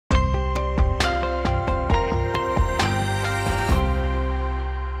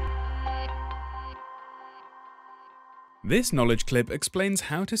This knowledge clip explains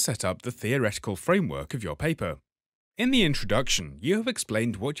how to set up the theoretical framework of your paper. In the introduction, you have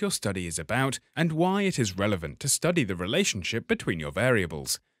explained what your study is about and why it is relevant to study the relationship between your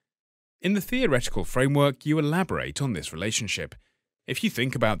variables. In the theoretical framework, you elaborate on this relationship. If you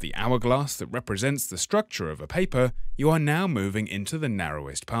think about the hourglass that represents the structure of a paper, you are now moving into the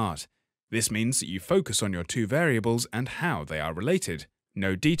narrowest part. This means that you focus on your two variables and how they are related.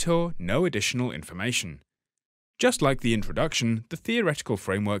 No detour, no additional information. Just like the introduction, the theoretical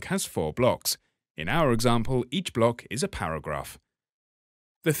framework has 4 blocks. In our example, each block is a paragraph.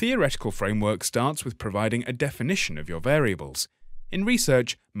 The theoretical framework starts with providing a definition of your variables. In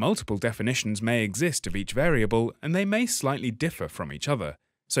research, multiple definitions may exist of each variable and they may slightly differ from each other,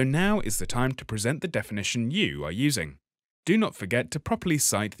 so now is the time to present the definition you are using. Do not forget to properly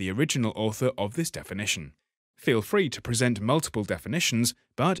cite the original author of this definition. Feel free to present multiple definitions,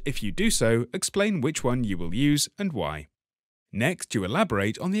 but if you do so, explain which one you will use and why. Next, you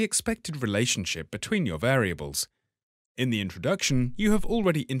elaborate on the expected relationship between your variables. In the introduction, you have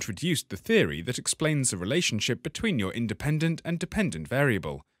already introduced the theory that explains the relationship between your independent and dependent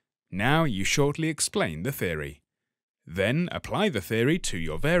variable. Now you shortly explain the theory. Then apply the theory to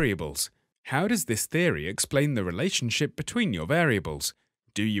your variables. How does this theory explain the relationship between your variables?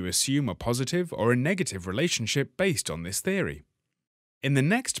 Do you assume a positive or a negative relationship based on this theory? In the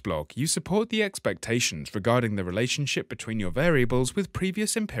next block, you support the expectations regarding the relationship between your variables with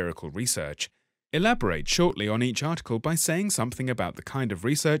previous empirical research. Elaborate shortly on each article by saying something about the kind of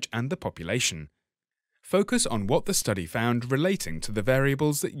research and the population. Focus on what the study found relating to the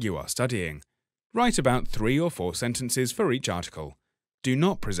variables that you are studying. Write about 3 or 4 sentences for each article. Do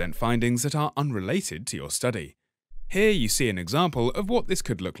not present findings that are unrelated to your study. Here you see an example of what this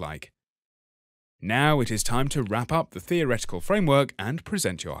could look like. Now it is time to wrap up the theoretical framework and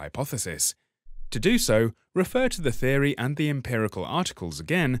present your hypothesis. To do so, refer to the theory and the empirical articles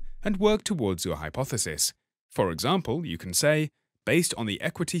again and work towards your hypothesis. For example, you can say, based on the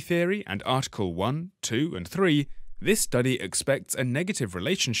equity theory and Article 1, 2, and 3, this study expects a negative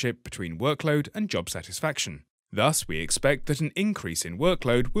relationship between workload and job satisfaction. Thus, we expect that an increase in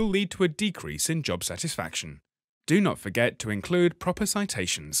workload will lead to a decrease in job satisfaction. Do not forget to include proper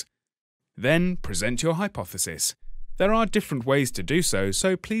citations. Then, present your hypothesis. There are different ways to do so,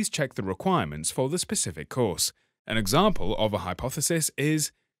 so please check the requirements for the specific course. An example of a hypothesis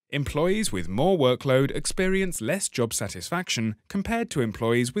is, employees with more workload experience less job satisfaction compared to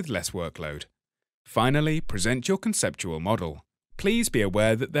employees with less workload. Finally, present your conceptual model. Please be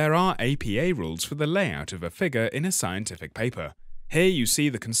aware that there are APA rules for the layout of a figure in a scientific paper. Here you see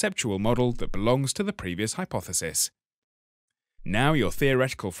the conceptual model that belongs to the previous hypothesis. Now your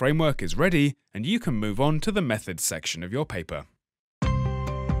theoretical framework is ready and you can move on to the methods section of your paper.